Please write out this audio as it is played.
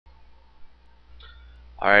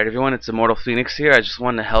Alright everyone, it's Immortal Phoenix here. I just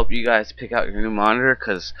wanted to help you guys pick out your new monitor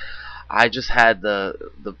because I just had the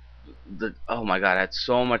oh my god, I had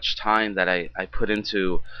so much time that I put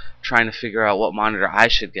into trying to figure out what monitor I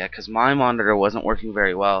should get because my monitor wasn't working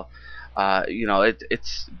very well. You know,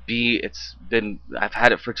 it's been, I've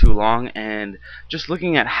had it for too long, and just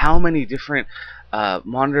looking at how many different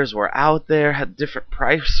monitors were out there, had different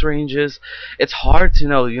price ranges. It's hard to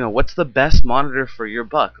know, what's the best monitor for your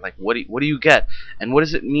buck. Like, what do you get, and what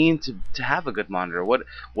does it mean to have a good monitor?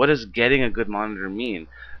 What does getting a good monitor mean?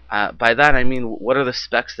 By that I mean, what are the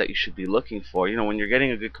specs that you should be looking for? When you're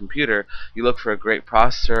getting a good computer, you look for a great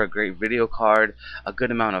processor, a great video card, a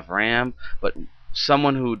good amount of RAM. But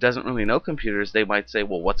someone who doesn't really know computers, they might say,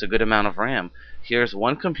 well, what's a good amount of RAM? Here's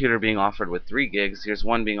one computer being offered with 3 gigs, here's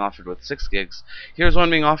one being offered with 6 gigs, here's one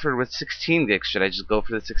being offered with 16 gigs. Should I just go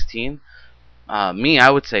for the 16?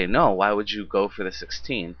 I would say no. Why would you go for the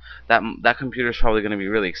 16? That computer is probably going to be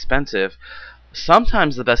really expensive.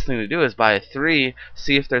 Sometimes the best thing to do is buy a 3,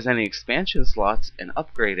 see if there's any expansion slots, and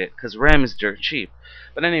upgrade it, because RAM is dirt cheap.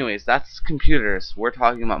 But anyways, that's computers. We're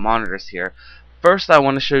talking about monitors here. First, I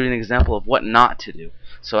want to show you an example of what not to do.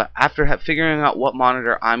 So after figuring out what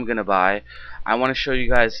monitor I'm going to buy, I want to show you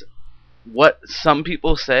guys what some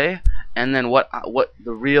people say, and then what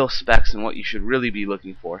the real specs and what you should really be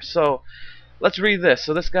looking for. So let's read this.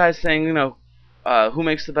 So this guy's saying, who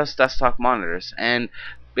makes the best desktop monitors, and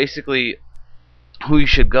basically who you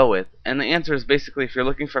should go with. And the answer is basically, if you're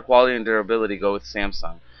looking for quality and durability, go with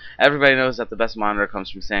Samsung. Everybody knows that the best monitor comes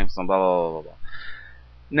from Samsung, blah blah blah blah blah.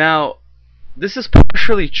 Now, this is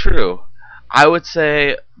partially true. I would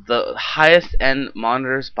say the highest end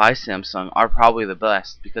monitors by Samsung are probably the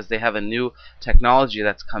best because they have a new technology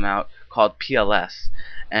that's come out called PLS,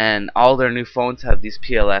 and all their new phones have these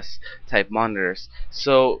PLS type monitors.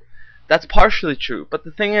 So that's partially true. But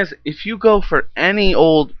the thing is, if you go for any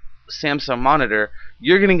old Samsung monitor,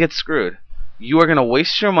 you're gonna get screwed. You are gonna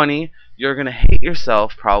waste your money. You're gonna hate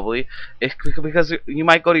yourself probably, because you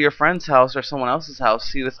might go to your friend's house or someone else's house,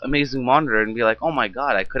 see this amazing monitor, and be like, "Oh my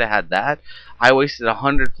God, I could have had that. I wasted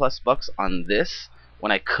 $100+ on this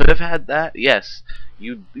when I could have had that." Yes,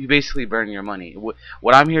 you basically burn your money.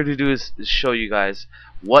 What I'm here to do is show you guys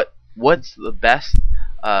what's the best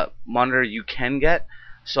monitor you can get.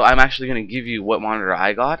 So I'm actually going to give you what monitor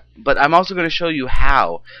I got, but I'm also going to show you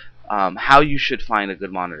how you should find a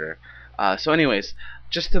good monitor. So anyways,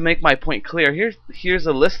 just to make my point clear, here's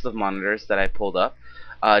a list of monitors that I pulled up,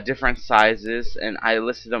 different sizes, and I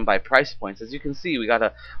listed them by price points. As you can see, we got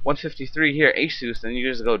a 153 here, Asus, and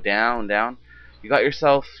you just go down, down. You got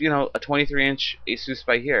yourself, a 23-inch Asus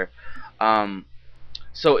by here.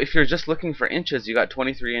 So if you're just looking for inches, you got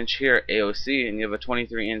 23-inch here, AOC, and you have a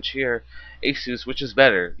 23-inch here, Asus, which is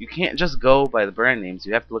better. You can't just go by the brand names.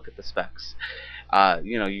 You have to look at the specs.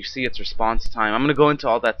 You see its response time. I'm going to go into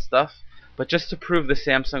all that stuff, but just to prove the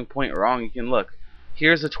Samsung point wrong, you can look.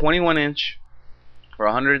 Here's a 21-inch for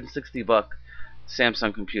 $160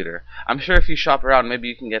 Samsung computer. I'm sure if you shop around, maybe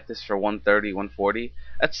you can get this for $130, $140.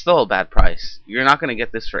 That's still a bad price. You're not going to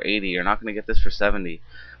get this for $80. You're not going to get this for $70,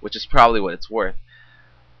 which is probably what it's worth.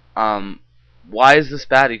 Why is this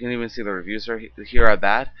bad? You can even see the reviews here are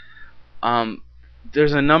bad.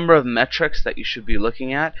 There's a number of metrics that you should be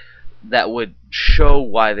looking at that would show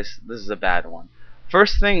why this is a bad one.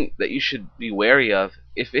 First thing that you should be wary of,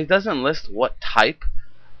 if it doesn't list what type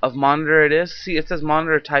of monitor it is, see it says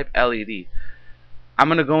monitor type LED. I'm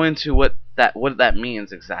gonna go into what that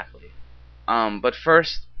means exactly. But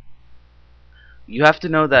first, you have to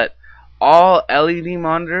know that all LED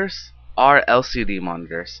monitors are LCD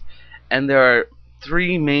monitors, and there are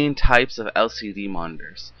 3 main types of LCD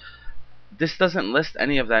monitors. This doesn't list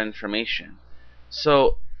any of that information.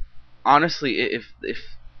 So honestly,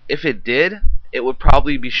 if it did, it would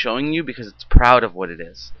probably be showing you because it's proud of what it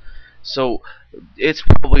is. So it's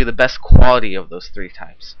probably the best quality of those 3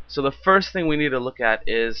 types. So the first thing we need to look at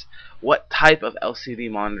is, what type of LCD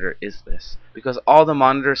monitor is this? Because all the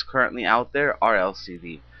monitors currently out there are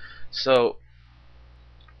LCD. So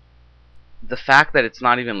the fact that it's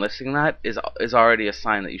not even listing that is already a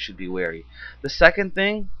sign that you should be wary. The second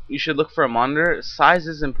thing, you should look for a monitor. Size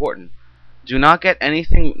is important. Do not get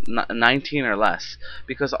anything 19 or less,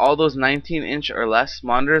 because all those 19-inch or less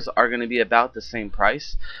monitors are going to be about the same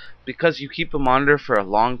price. Because you keep a monitor for a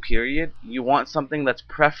long period, you want something that's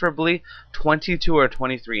preferably 22 or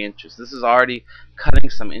 23 inches. This is already cutting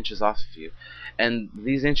some inches off of you, and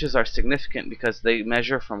these inches are significant because they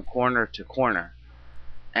measure from corner to corner,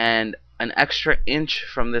 and an extra inch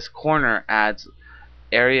from this corner adds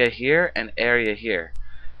area here and area here.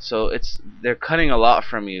 So they're cutting a lot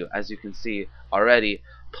from you, as you can see already.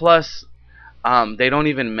 Plus, They don't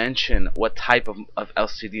even mention what type of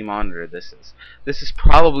LCD monitor this is. This is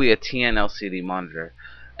probably a TN LCD monitor,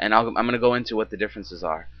 and I'm going to go into what the differences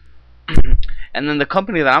are. And then the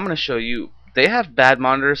company that I'm going to show you, they have bad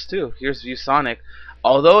monitors too. Here's ViewSonic.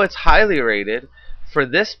 Although it's highly rated, for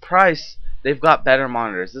this price, they've got better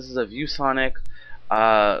monitors. This is a ViewSonic.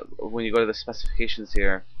 When you go to the specifications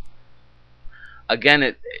here,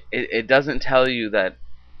 again, it doesn't tell you that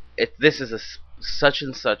this is a such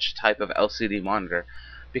and such type of LCD monitor,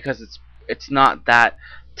 because it's not that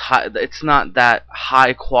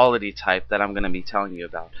high quality type that I'm going to be telling you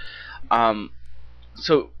about.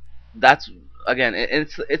 So that's, again,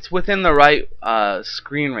 it's within the right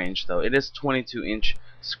screen range, though. It is 22-inch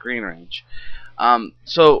screen range.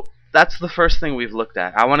 So that's the first thing we've looked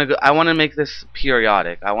at. I want to make this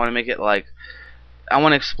periodic. I want to make it like, I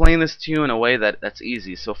want to explain this to you in a way that's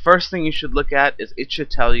easy. So first thing you should look at is it should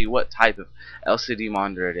tell you what type of LCD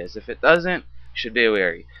monitor it is. If it doesn't, you should be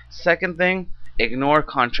wary. Second thing, ignore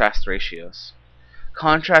contrast ratios.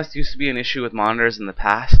 Contrast used to be an issue with monitors in the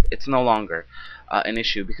past. It's no longer an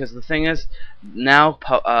issue, because the thing is, now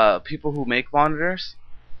people who make monitors,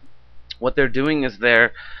 what they're doing is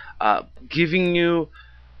they're giving you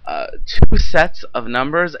two sets of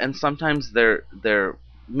numbers, and sometimes they're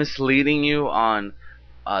misleading you on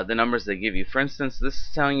the numbers they give you. For instance, this is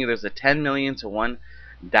telling you there's a 10 million to 1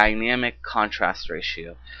 dynamic contrast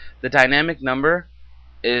ratio. The dynamic number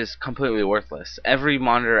is completely worthless. Every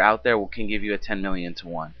monitor out there can give you a 10 million to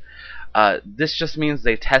 1. This just means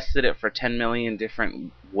they tested it for 10 million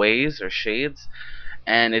different ways or shades,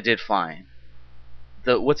 and it did fine.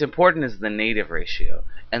 What's important is the native ratio,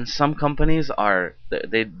 and some companies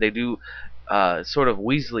they do sort of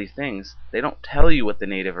Weasley things. They don't tell you what the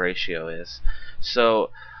native ratio is. So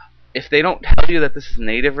if they don't tell you that this is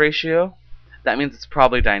native ratio, that means it's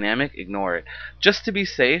probably dynamic. Ignore it. Just to be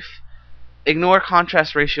safe, ignore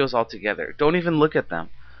contrast ratios altogether. Don't even look at them,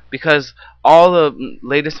 because all the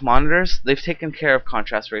latest monitors, they've taken care of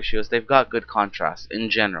contrast ratios. They've got good contrast in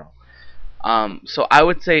general. So I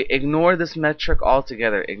would say ignore this metric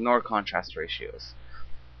altogether. Ignore contrast ratios.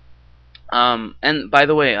 And by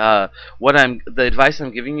the way, the advice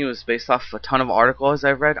I'm giving you is based off a ton of articles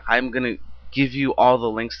I've read. I'm gonna give you all the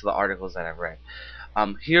links to the articles that I've read.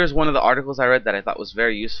 Here's one of the articles I read that I thought was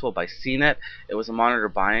very useful by CNET. It was a monitor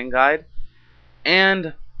buying guide,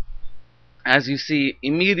 and as you see,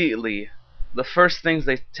 immediately the first things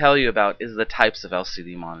they tell you about is the types of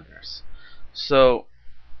LCD monitors. So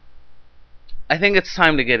I think it's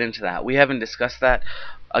time to get into that. We haven't discussed that.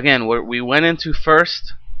 Again, we went into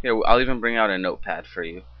first. Here, I'll even bring out a notepad for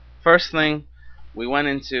you. First thing we went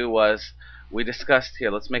into was, we discussed, here,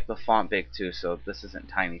 let's make the font big too, so this isn't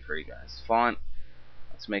tiny for you guys. Font,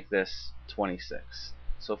 let's make this 26.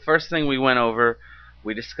 So first thing we went over,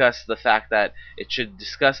 we discussed the fact that it should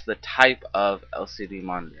discuss the type of LCD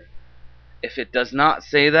monitor. If it does not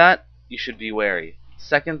say that, you should be wary.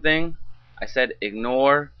 Second thing, I said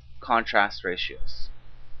ignore contrast ratios,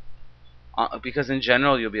 because in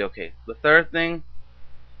general you'll be okay. The third thing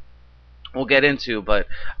we'll get into, but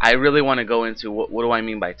I really want to go into what do I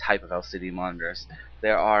mean by type of LCD monitors.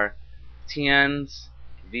 There are TNs,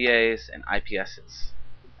 VAs, and IPSs.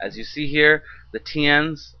 As you see here, the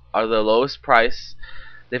TNs are the lowest price.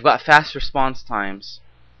 They've got fast response times,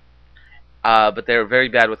 but they're very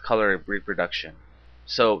bad with color reproduction.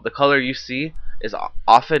 So the color you see is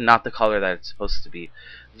often not the color that it's supposed to be.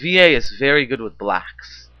 VA is very good with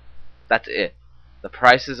blacks. That's it. The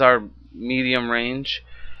prices are medium range,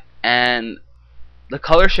 and the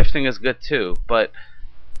color shifting is good too, but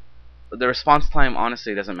the response time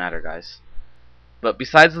honestly doesn't matter, guys. But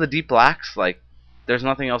besides the deep blacks, like, there's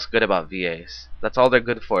nothing else good about VAs. That's all they're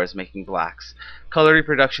good for, is making blacks. Color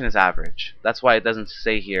reproduction is average. That's why it doesn't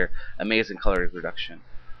say here amazing color reproduction.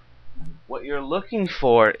 What you're looking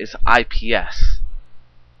for is IPS.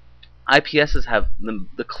 IPSs have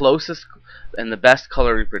the closest and the best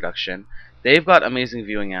color reproduction. They've got amazing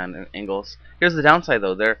viewing angles. Here's the downside,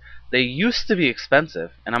 though. They used to be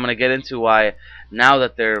expensive, and I'm going to get into why now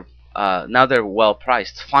that they're well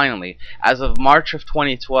priced. Finally, as of March of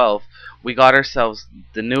 2012, we got ourselves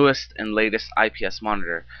the newest and latest IPS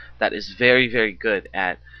monitor that is very, very good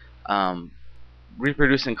at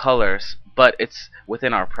reproducing colors, but it's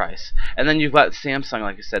within our price. And then you've got Samsung,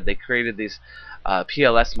 like I said. They created these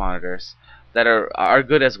PLS monitors that are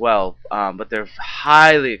good as well, but they're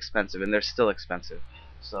highly expensive, and they're still expensive.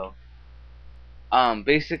 So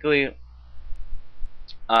basically,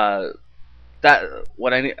 that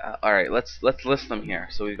what I need. All right, let's list them here.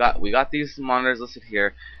 So we got these monitors listed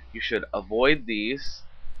here. You should avoid these,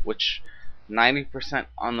 which 90%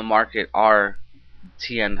 on the market are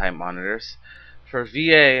TN type monitors. For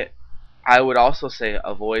VA, I would also say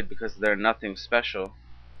avoid because they're nothing special.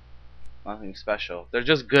 Nothing special. They're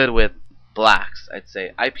just good with blacks, I'd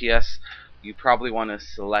say. IPS, you probably want to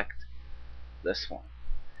select this one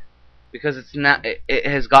because it's not. It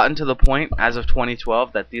has gotten to the point as of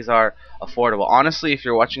 2012 that these are affordable. Honestly, if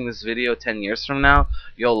you're watching this video 10 years from now,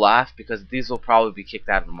 you'll laugh because these will probably be kicked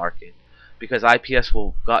out of the market because IPS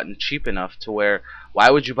will have gotten cheap enough to where why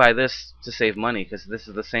would you buy this to save money? Because this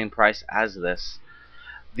is the same price as this.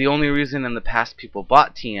 The only reason in the past people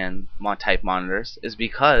bought TN type monitors is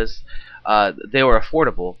because they were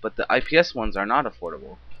affordable, but the IPS ones are not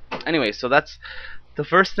affordable. Anyway, so that's the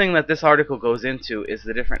first thing that this article goes into is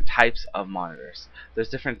the different types of monitors. There's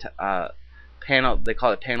different panel. They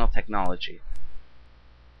call it panel technology.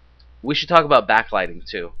 We should talk about backlighting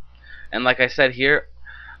too. And like I said here,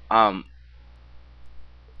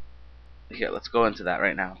 here let's go into that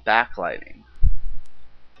right now. Backlighting.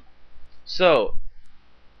 So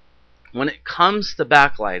when it comes to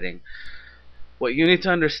backlighting, what you need to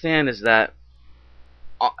understand is that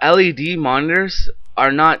LED monitors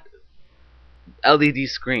are not LED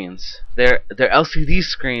screens. They're LCD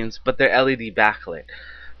screens, but they're LED backlit.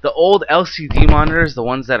 The old LCD monitors, the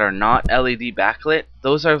ones that are not LED backlit,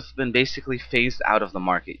 those have been basically phased out of the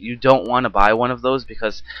market. You don't want to buy one of those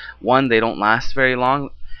because one, they don't last very long.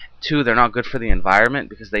 Two, they're not good for the environment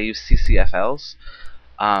because they use CCFLs.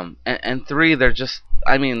 And three, they're just,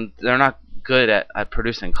 I mean, they're not good at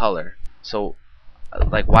producing color. So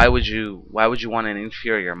like why would you want an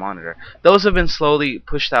inferior monitor? Those have been slowly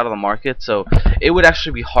pushed out of the market, so it would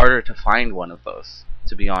actually be harder to find one of those,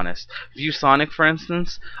 to be honest. ViewSonic, for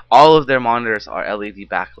instance, all of their monitors are LED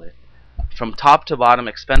backlit. From top to bottom,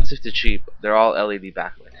 expensive to cheap, they're all LED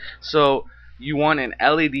backlit. So you want an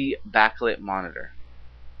LED backlit monitor.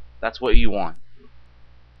 That's what you want.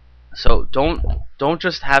 So don't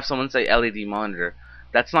just have someone say LED monitor.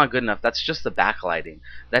 That's not good enough. That's just the backlighting.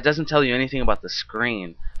 That doesn't tell you anything about the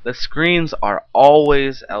screen. The screens are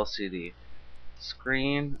always LCD.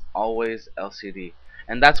 Screen always LCD.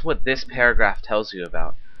 And that's what this paragraph tells you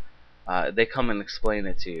about. They come and explain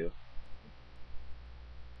it to you.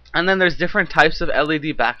 And then there's different types of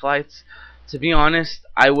LED backlights. To be honest,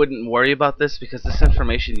 I wouldn't worry about this because this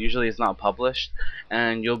information usually is not published,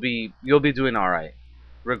 and you'll be doing all right.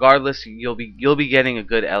 Regardless, you'll be getting a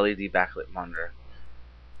good LED backlit monitor.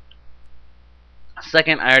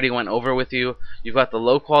 Second, I already went over with you. You've got the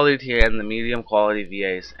low quality TN, the medium quality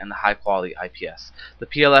VAs, and the high quality IPS. The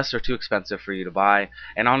PLS are too expensive for you to buy,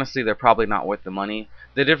 and honestly, they're probably not worth the money.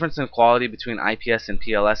 The difference in quality between IPS and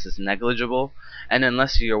PLS is negligible, and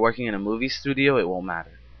unless you're working in a movie studio, it won't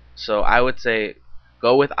matter. So I would say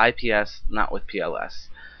go with IPS, not with PLS.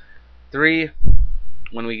 3.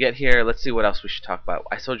 When we get here, let's see what else we should talk about.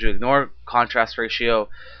 I told you ignore contrast ratio.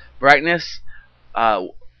 Brightness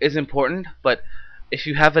is important, but if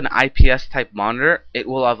you have an IPS type monitor, it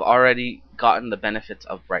will have already gotten the benefits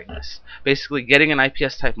of brightness. Basically, getting an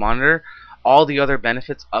IPS type monitor, all the other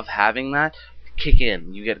benefits of having that kick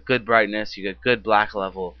in. You get good brightness, you get good black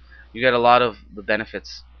level, you get a lot of the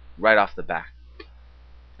benefits right off the bat.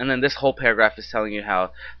 And then this whole paragraph is telling you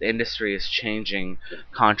how the industry is changing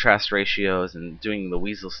contrast ratios and doing the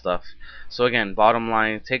weasel stuff. So again, bottom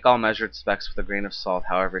line, take all measured specs with a grain of salt.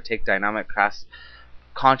 However, take dynamic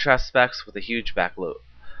contrast specs with a huge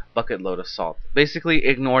bucket load of salt. Basically,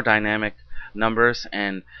 ignore dynamic numbers,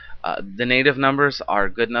 and the native numbers are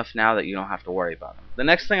good enough now that you don't have to worry about them. The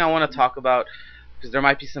next thing I want to talk about, because there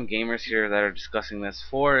might be some gamers here that are discussing this,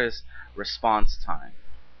 4 is response time.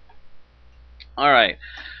 Alright,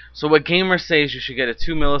 so what gamers say is you should get a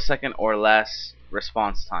 2 millisecond or less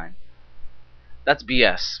response time. That's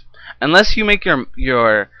BS. Unless you make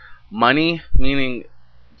your money, meaning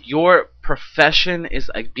your profession is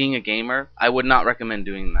like being a gamer, I would not recommend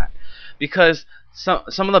doing that. Because some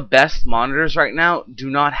of the best monitors right now do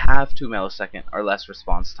not have 2 millisecond or less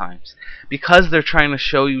response times. Because they're trying to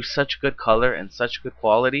show you such good color and such good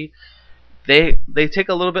quality, they take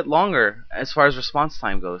a little bit longer as far as response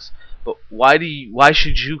time goes. But why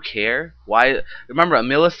should you care? Why? Remember, a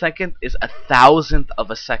millisecond is 1,000th of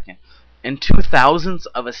a second. In 2,000ths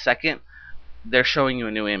of a second, they're showing you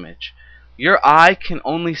a new image. Your eye can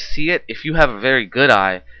only see it, if you have a very good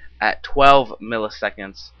eye, at 12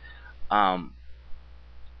 milliseconds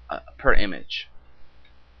per image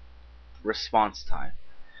response time.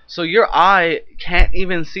 So your eye can't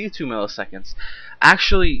even see 2 milliseconds.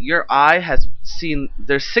 Actually, your eye has seen,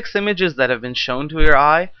 there's 6 images that have been shown to your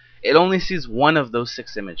eye. It only sees one of those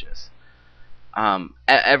 6 images at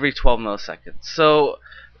every 12 milliseconds. So,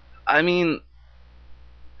 I mean,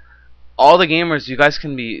 all the gamers, you guys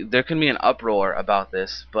can be, there can be an uproar about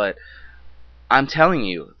this, but I'm telling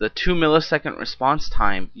you, the 2 millisecond response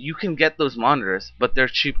time, you can get those monitors, but they're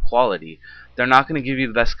cheap quality. They're not going to give you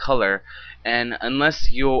the best color, and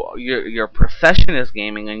unless your profession is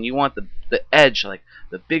gaming and you want the edge, like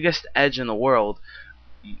the biggest edge in the world,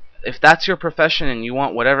 if that's your profession and you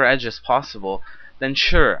want whatever edge is possible, then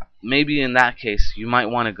sure, maybe in that case you might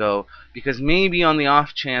want to go, because maybe on the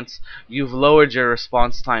off chance you've lowered your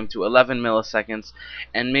response time to 11 milliseconds,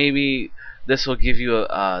 and maybe this will give you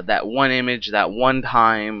that one image, that one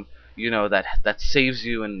time, that saves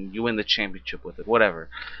you and you win the championship with it, whatever.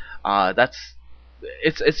 That's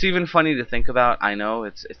it's even funny to think about. I know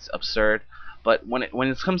it's absurd, but when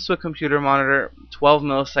it comes to a computer monitor, 12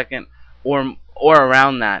 millisecond or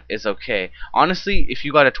around that is okay. Honestly, if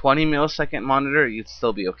you got a 20 millisecond monitor, you'd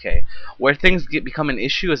still be okay. Where things become an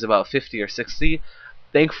issue is about 50 or 60.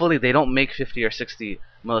 Thankfully, they don't make 50 or 60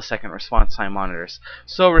 millisecond response time monitors.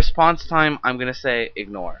 So response time, I'm gonna say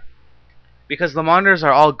ignore, because the monitors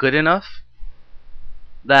are all good enough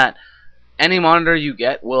that any monitor you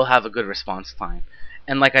get will have a good response time.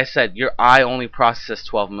 And like I said, your eye only processes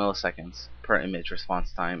 12 milliseconds per image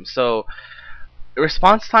response time. So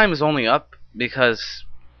response time is only up because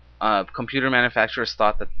computer manufacturers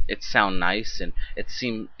thought that it sound nice and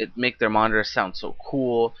it make their monitors sound so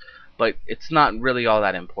cool, but it's not really all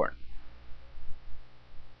that important.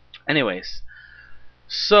 Anyways,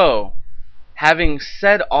 so having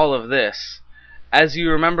said all of this, as you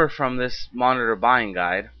remember from this monitor buying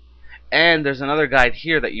guide, and there's another guide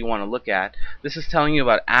here that you want to look at. This is telling you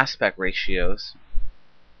about aspect ratios.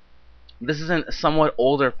 This is a somewhat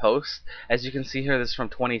older post. As you can see here, this is from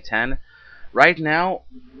 2010. Right now,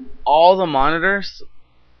 all the monitors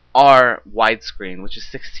are widescreen, which is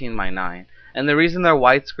 16:9. And the reason they're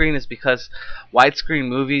widescreen is because widescreen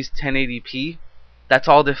movies 1080p, that's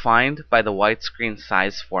all defined by the widescreen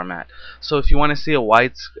size format. So if you want to see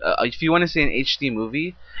if you want to see an HD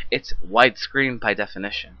movie, it's widescreen by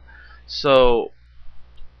definition. So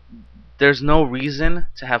there's no reason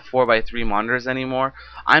to have 4:3 monitors anymore.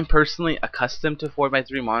 I'm personally accustomed to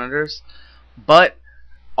 4:3 monitors, but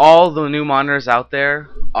all the new monitors out there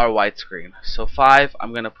are widescreen. So 5,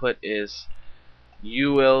 I'm gonna put is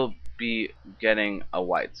you will be getting a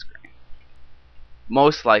widescreen,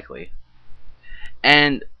 most likely.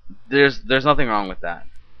 And there's nothing wrong with that.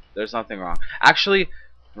 There's nothing wrong. Actually,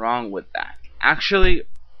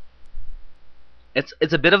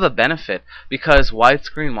 it's a bit of a benefit, because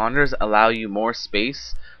widescreen monitors allow you more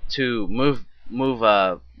space to move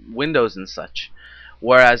windows and such,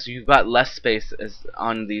 whereas you've got less space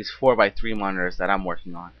on these 4:3 monitors that I'm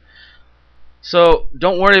working on. So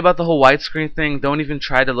don't worry about the whole widescreen thing. Don't even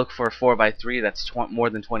try to look for a 4:3 that's more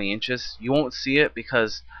than 20 inches. You won't see it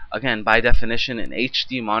because, again, by definition, an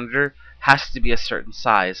HD monitor has to be a certain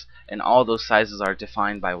size, and all those sizes are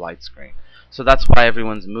defined by widescreen. So that's why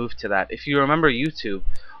everyone's moved to that. If you remember YouTube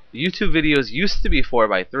videos used to be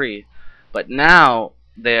 4:3, but now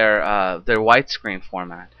they're widescreen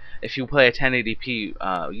format. If you play a 1080p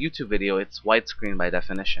YouTube video, it's widescreen by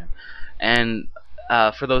definition. And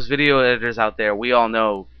for those video editors out there, we all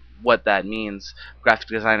know what that means. Graphic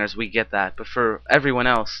designers, we get that. But for everyone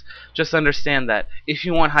else, just understand that if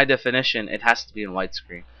you want high definition, it has to be in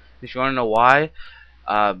widescreen. If you want to know why,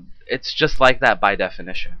 it's just like that by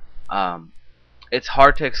definition. It's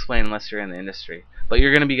hard to explain unless you're in the industry. But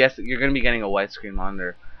you're gonna be getting a widescreen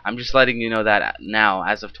monitor. I'm just letting you know that now,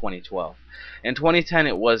 as of 2012. In 2010,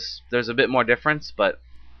 there's a bit more difference, but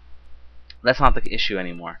that's not the issue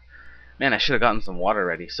anymore. Man, I should have gotten some water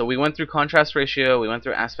ready. So we went through contrast ratio, we went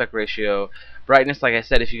through aspect ratio, brightness. Like I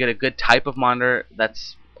said, if you get a good type of monitor,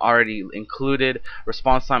 that's already included.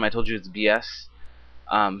 Response time, I told you it's BS.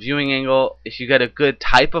 Viewing angle, if you get a good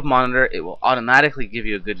type of monitor, it will automatically give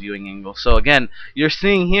you a good viewing angle. So again, you're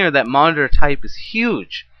seeing here that monitor type is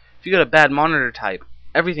huge. If you get a bad monitor type,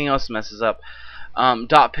 everything else messes up.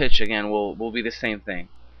 Dot pitch, again, will be the same thing.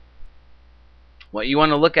 What you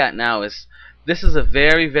want to look at now is, this is a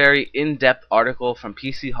very, very in-depth article from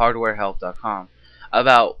PCHardwareHelp.com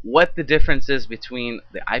about what the difference is between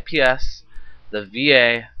the IPS, the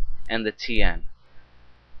VA, and the TN.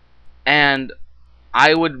 And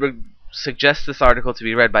I would suggest this article to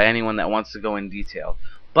be read by anyone that wants to go in detail.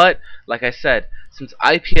 But, like I said, since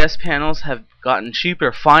IPS panels have gotten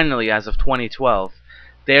cheaper finally as of 2012,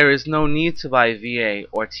 there is no need to buy VA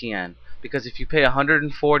or TN. Because if you pay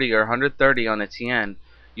 140 or 130 on a TN,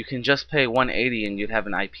 you can just pay 180 and you'd have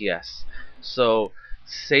an IPS. So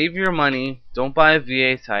save your money. Don't buy a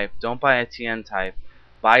VA type. Don't buy a TN type.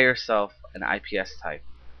 Buy yourself an IPS type.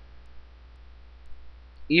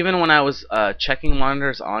 Even when I was checking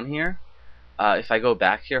monitors on here, if I go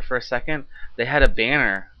back here for a second, they had a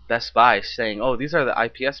banner, Best Buy, saying, "Oh, these are the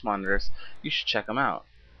IPS monitors. You should check them out."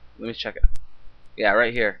 Let me check it. Yeah,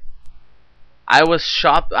 right here. I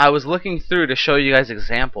was looking through to show you guys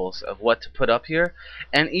examples of what to put up here,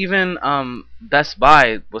 and even Best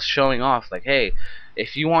Buy was showing off like, hey,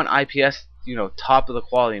 if you want IPS, top of the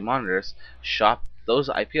quality monitors, shop those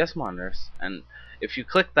IPS monitors. And if you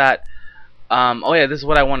click that, oh yeah, this is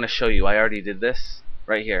what I wanted to show you. I already did this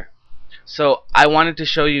right here. So I wanted to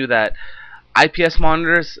show you that IPS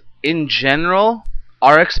monitors in general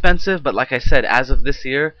are expensive, but like I said, as of this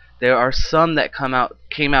year, there are some that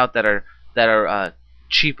came out that are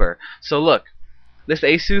cheaper. So look, this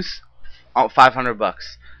Asus, 500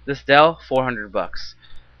 bucks. This Dell, 400 bucks.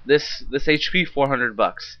 This HP, 400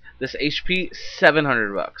 bucks. This HP,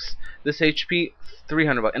 700 bucks. This HP,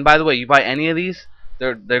 300 bucks. And by the way, you buy any of these,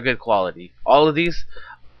 they're good quality. All of these,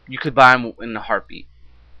 you could buy them in a heartbeat.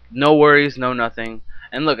 No worries, no nothing.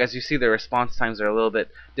 And look, as you see, the response times are a little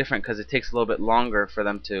bit different because it takes a little bit longer for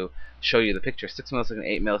them to show you the picture. 6 milliseconds,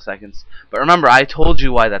 8 milliseconds. But remember, I told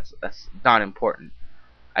you why that's not important.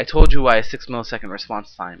 I told you why a 6 millisecond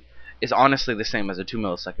response time is honestly the same as a 2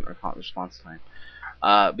 millisecond response time.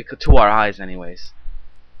 Because to our eyes, anyways.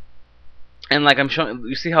 And like I'm showing,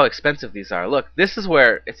 you see how expensive these are. Look, this is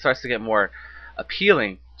where it starts to get more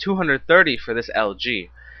appealing. 230 for this LG.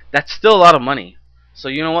 That's still a lot of money. So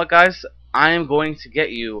you know what, guys? I am going to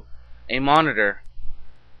get you a monitor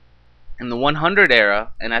in the 100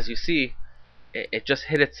 era, and as you see, it just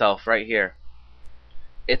hit itself right here.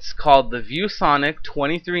 It's called the ViewSonic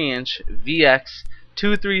 23-inch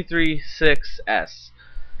VX2336S.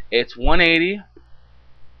 It's 180,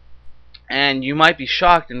 and you might be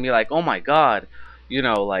shocked and be like, "Oh my God,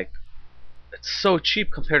 like it's so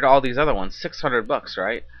cheap compared to all these other ones, 600 bucks,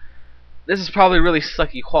 right?" This is probably really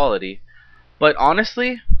sucky quality. But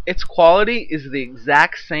honestly, its quality is the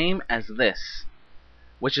exact same as this,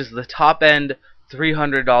 which is the top end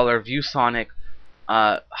 $300 ViewSonic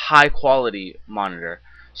high quality monitor.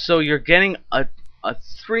 So you're getting a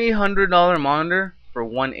 $300 monitor for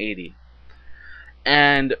 180.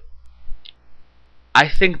 And I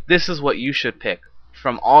think this is what you should pick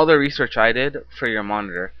from all the research I did for your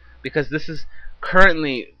monitor, because this is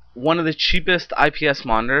currently one of the cheapest IPS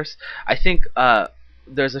monitors. I think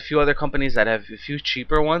there's a few other companies that have a few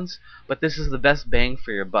cheaper ones, but this is the best bang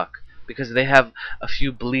for your buck because they have a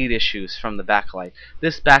few bleed issues from the backlight.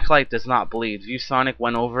 This backlight does not bleed. ViewSonic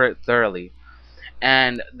went over it thoroughly.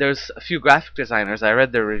 And there's a few graphic designers, I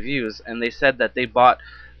read their reviews, and they said that they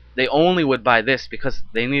only would buy this because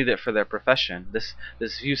they needed it for their profession. This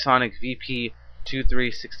ViewSonic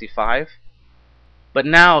VP2365. But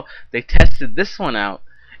now they tested this one out,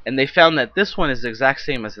 and they found that this one is the exact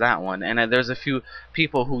same as that one. And there's a few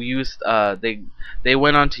people who used they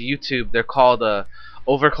went onto YouTube. They're called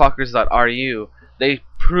overclockers.ru. They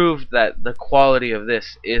proved that the quality of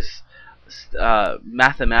this is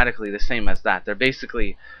mathematically the same as that. They're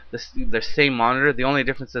basically the same monitor. The only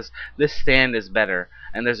difference is this stand is better,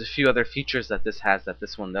 and there's a few other features that this has that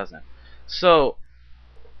this one doesn't. So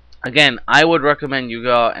again, I would recommend you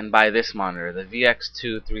go out and buy this monitor, the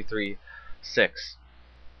VX2336.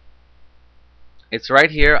 It's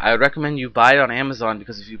right here. I would recommend you buy it on Amazon,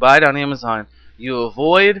 because if you buy it on Amazon, you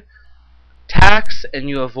avoid tax and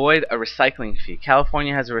you avoid a recycling fee.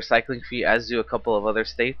 California has a recycling fee, as do a couple of other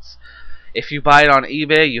states. If you buy it on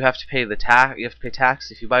eBay, you have to pay the tax. You have to pay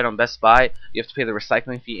tax. If you buy it on Best Buy, you have to pay the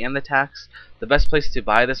recycling fee and the tax. The best place to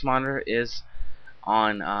buy this monitor is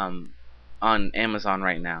on Amazon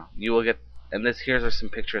right now. You will get, and here's some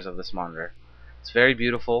pictures of this monitor. It's very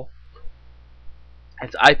beautiful.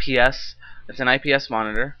 It's IPS. It's an IPS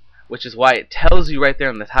monitor, which is why it tells you right there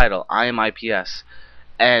in the title, I am IPS.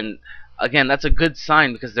 And again, that's a good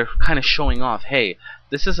sign because they're kind of showing off, hey,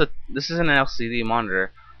 this is an LCD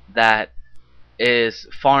monitor that is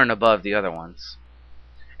far and above the other ones.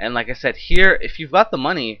 And like I said, here, if you've got the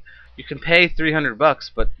money, you can pay 300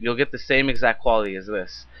 bucks, but you'll get the same exact quality as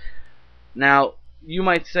this. Now, you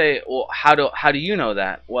might say, well, how do you know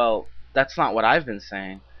that? Well, that's not what I've been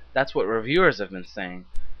saying. That's what reviewers have been saying.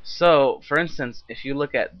 So, for instance, if you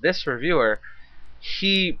look at this reviewer,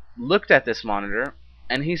 he looked at this monitor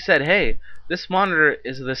and he said, hey, this monitor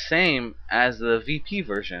is the same as the VP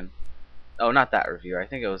version. Oh, not that reviewer. I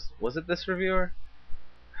think it was it this reviewer?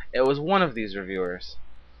 It was one of these reviewers.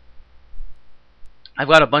 I've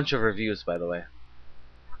got a bunch of reviews, by the way.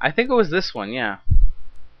 I think it was this one, yeah.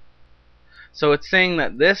 So it's saying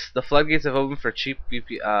that the floodgates have opened for cheap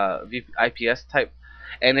IPS type,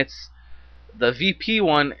 and the VP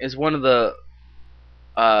one is one of the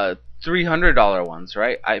 $300 ones,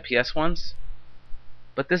 right? IPS ones.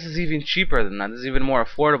 But this is even cheaper than that. This is even more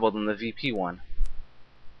affordable than the VP one.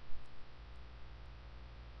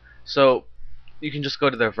 So you can just go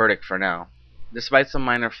to their verdict for now. Despite some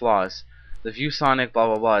minor flaws, the ViewSonic blah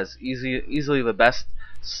blah blah is easily the best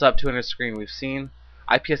sub 200 screen we've seen.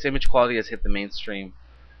 IPS image quality has hit the mainstream.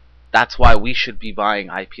 That's why we should be buying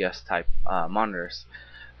IPS type monitors.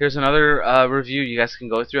 Here's another review you guys can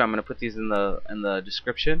go through. I'm gonna put these in the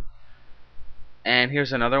description. And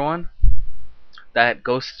here's another one that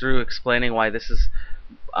goes through explaining why this is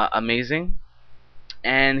amazing.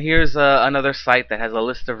 And here's another site that has a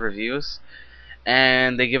list of reviews,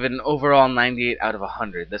 and they give it an overall 98 out of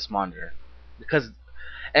 100. This monitor,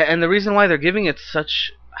 and the reason why they're giving it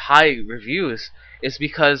such high reviews is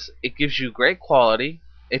because it gives you great quality.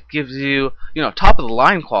 It gives you, top of the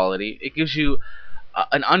line quality. It gives you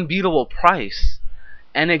an unbeatable price,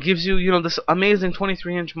 and it gives you, this amazing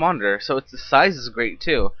 23-inch monitor. So the size is great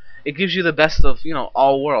too. It gives you the best of,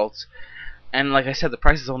 all worlds. And like I said, the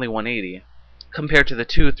price is only $180 compared to the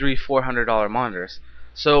 $200, $300, $400 monitors.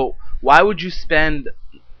 So why would you spend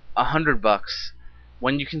 $100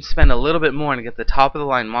 when you can spend a little bit more and get the top of the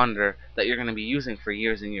line monitor that you're going to be using for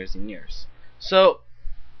years and years and years? So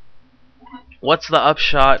what's the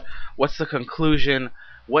upshot? What's the conclusion?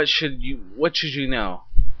 What should you know?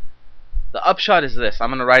 The upshot is this.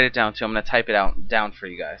 I'm going to write it down too. I'm going to type it down for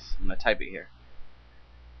you guys. I'm going to type it here.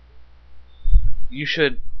 You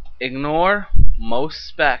should ignore most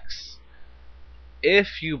specs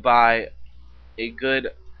if you buy a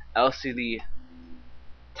good LCD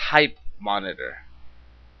type monitor,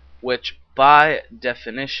 which by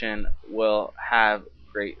definition will have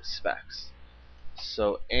great specs.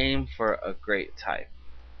 So aim for a great type.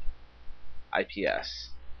 IPS,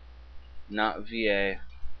 not VA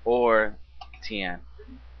or TN.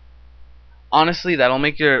 Honestly, that'll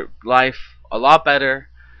make your life a lot better.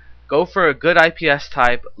 Go for a good IPS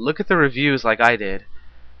type, look at the reviews like I did,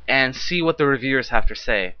 and see what the reviewers have to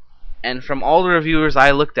say. And from all the reviewers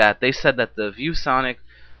I looked at, they said that the ViewSonic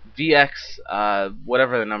VX,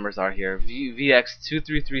 whatever the numbers are here,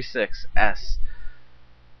 VX2336S,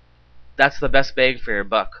 that's the best bang for your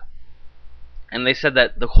buck. And they said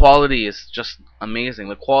that the quality is just amazing.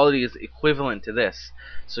 The quality is equivalent to this.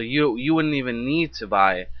 So you wouldn't even need to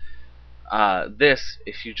buy this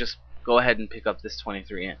if you just go ahead and pick up this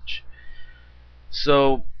 23-inch.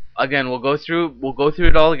 So again, we'll go through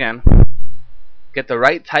it all again. Get the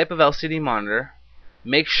right type of LCD monitor.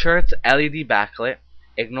 Make sure it's LED backlit.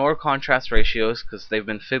 Ignore contrast ratios because they've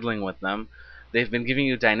been fiddling with them. They've been giving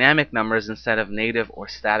you dynamic numbers instead of native or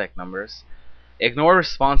static numbers. Ignore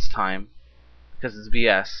response time because it's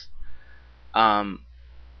BS.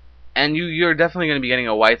 And you're definitely going to be getting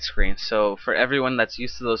a widescreen. So for everyone that's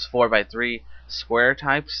used to those 4x3 square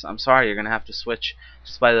types, I'm sorry, you're going to have to switch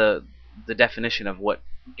just by the definition of what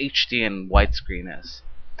HD and widescreen is.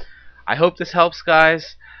 I hope this helps,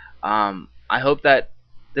 guys. I hope that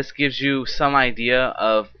this gives you some idea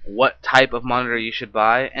of what type of monitor you should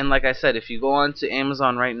buy. And like I said, if you go on to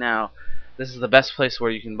Amazon right now, this is the best place where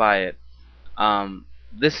you can buy it.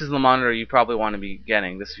 This is the monitor you probably want to be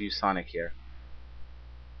getting, this ViewSonic here.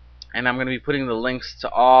 And I'm going to be putting the links to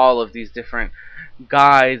all of these different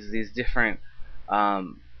guides, these different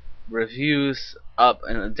reviews up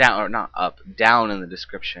and down, or not up, down in the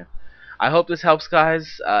description. I hope this helps,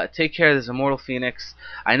 guys. Take care. This is Immortal Phoenix.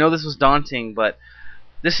 I know this was daunting, but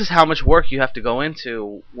this is how much work you have to go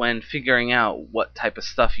into when figuring out what type of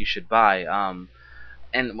stuff you should buy.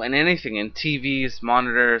 And when anything in TVs,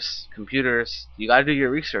 monitors, computers, you gotta do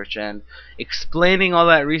your research, and explaining all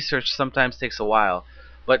that research sometimes takes a while.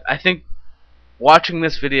 But I think watching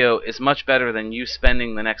this video is much better than you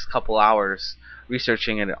spending the next couple hours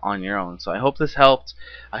researching it on your own. So I hope this helped.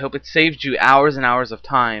 I hope it saved you hours and hours of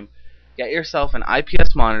time. Get yourself an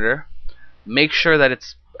IPS monitor. Make sure that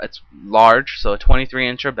it's large, so a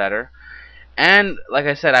 23-inch or better. And like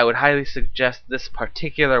I said, I would highly suggest this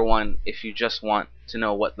particular one if you just want to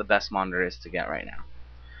know what the best monitor is to get right now.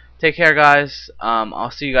 Take care, guys.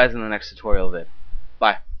 I'll see you guys in the next tutorial vid.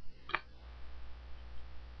 Bye.